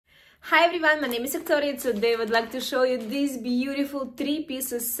Hi everyone, my name is Victoria. Today I would like to show you this beautiful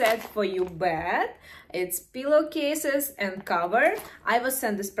 3-pieces set for your bed. It's pillowcases and cover. I will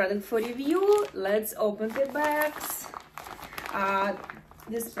send this product for review. Let's open the bags.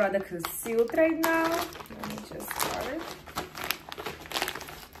 This product is sealed right now. Let me just start it.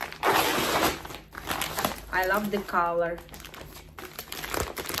 I love the color.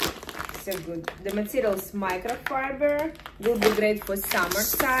 So good. The material is microfiber. Will be great for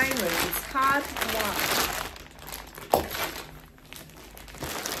summertime when it's hot.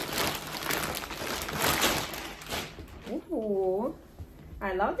 Wow. Ooh,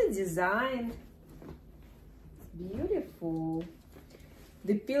 I love the design. Beautiful.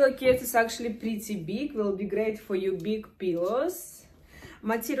 The pillowcase is actually pretty big. Will be great for your big pillows.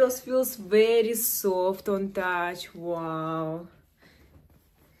 Materials feels very soft on touch. Wow.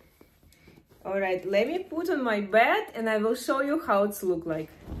 Alright, let me put on my bed and I will show you how it's look like.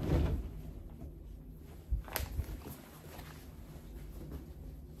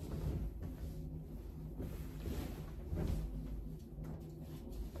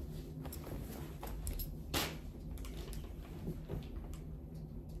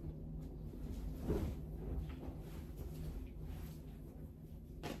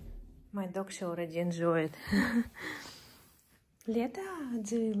 My dog should already enjoy it. Leta,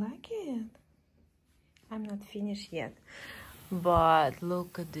 do you like it? I'm not finished yet, but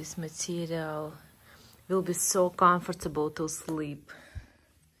look at this material. Will be so comfortable to sleep.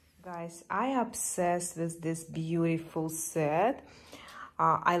 Guys, I am obsessed with this beautiful set.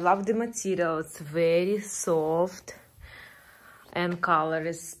 I love the material. It's very soft and color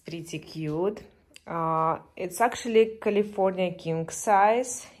is pretty cute. It's actually California king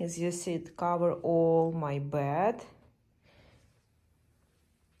size. As you see, it covers all my bed.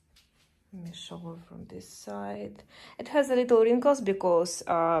 Let me show it from this side. It has a little wrinkles because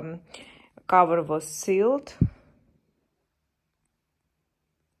cover was sealed.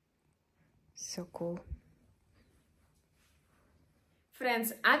 So cool.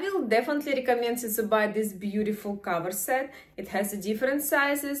 Friends, I will definitely recommend you to buy this beautiful cover set. It has different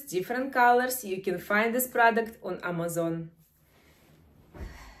sizes, different colors. You can find this product on Amazon.